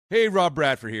Hey, Rob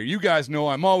Bradford here. You guys know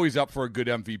I'm always up for a good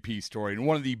MVP story, and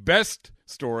one of the best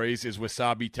stories is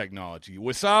Wasabi Technology.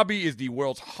 Wasabi is the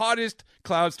world's hottest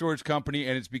cloud storage company,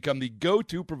 and it's become the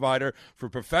go-to provider for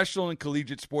professional and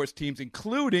collegiate sports teams,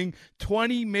 including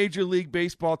 20 Major League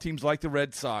Baseball teams like the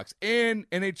Red Sox and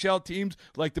NHL teams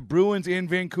like the Bruins and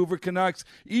Vancouver Canucks.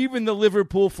 Even the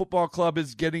Liverpool Football Club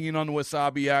is getting in on the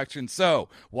Wasabi action. So,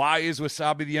 why is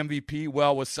Wasabi the MVP?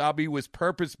 Well, Wasabi was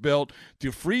purpose-built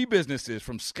to free businesses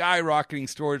from skyrocketing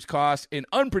storage costs and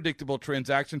unpredictable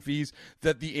transaction fees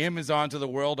that the Amazons of the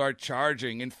world are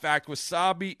charging. In fact,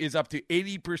 Wasabi is up to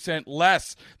 80%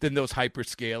 less than those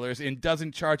hyperscalers and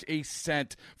doesn't charge a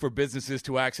cent for businesses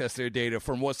to access their data.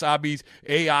 From Wasabi's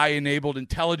AI-enabled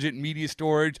intelligent media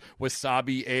storage,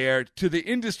 Wasabi Air, to the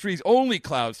industry's only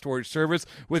cloud storage service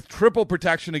with triple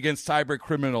protection against cyber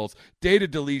criminals, data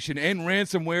deletion, and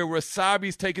ransomware,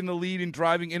 Wasabi's taken the lead in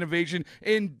driving innovation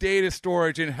in data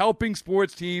storage and helping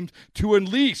sports teams to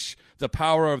unleash the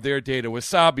power of their data.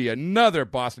 Wasabi, another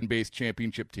Boston-based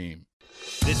championship team.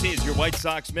 This is your White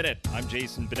Sox Minute. I'm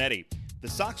Jason Benetti. The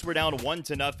Sox were down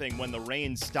 1-0 when the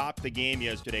rain stopped the game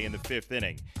yesterday in the fifth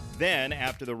inning. Then,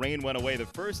 after the rain went away the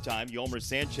first time, Yolmer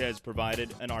Sanchez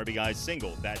provided an RBI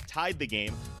single. That tied the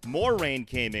game. More rain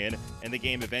came in, and the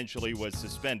game eventually was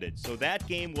suspended. So that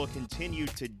game will continue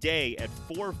today at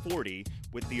 4:40,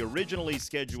 with the originally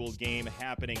scheduled game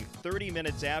happening 30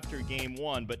 minutes after Game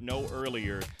 1, but no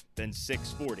earlier than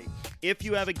 6:40. If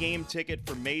you have a game ticket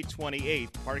for May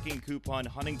 28th, parking coupon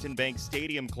Huntington Bank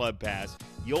Stadium Club Pass,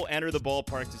 you'll enter the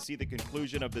ballpark to see the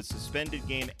conclusion of the suspended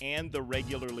game and the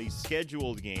regularly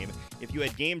scheduled game. If you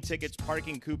had game tickets,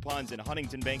 parking coupons, and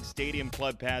Huntington Bank Stadium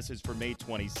Club Passes for May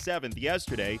 27th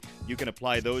yesterday, you can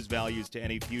apply those values to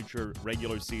any future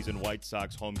regular season White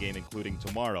Sox home game, including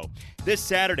tomorrow. This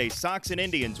Saturday, Sox and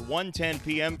Indians, 1:10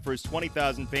 p.m. First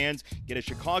 20,000 fans get a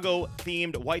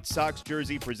Chicago-themed White Sox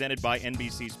jersey presented by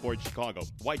NBC Sports Chicago.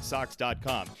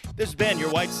 WhiteSox.com. This has been your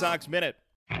White Sox Minute.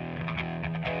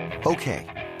 Okay,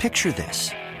 picture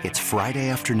this. It's Friday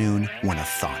afternoon when a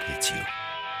thought hits you.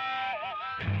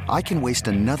 I can waste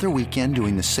another weekend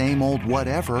doing the same old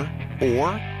whatever, or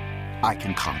I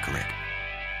can conquer it.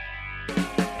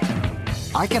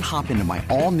 I can hop into my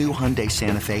all-new Hyundai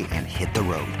Santa Fe and hit the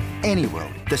road. Any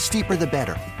road. The steeper, the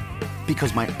better.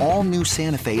 Because my all-new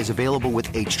Santa Fe is available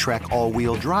with H-Track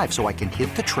all-wheel drive, so I can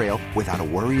hit the trail without a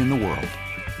worry in the world.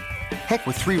 Heck,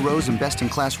 with 3 rows and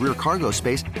best-in-class rear cargo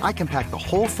space, I can pack the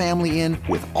whole family in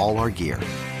with all our gear.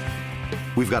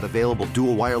 We've got available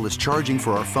dual wireless charging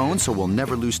for our phones, so we'll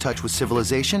never lose touch with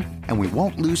civilization, and we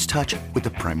won't lose touch with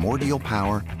the primordial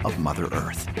power of Mother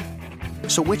Earth.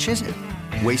 So which is it?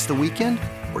 Waste the weekend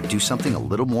or do something a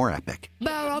little more epic?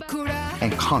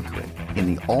 And conquer it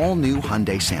in the all-new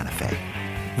Hyundai Santa Fe.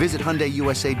 Visit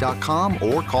HyundaiUSA.com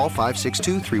or call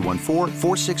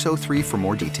 562-314-4603 for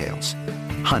more details.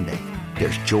 Hyundai,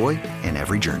 there's joy in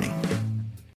every journey.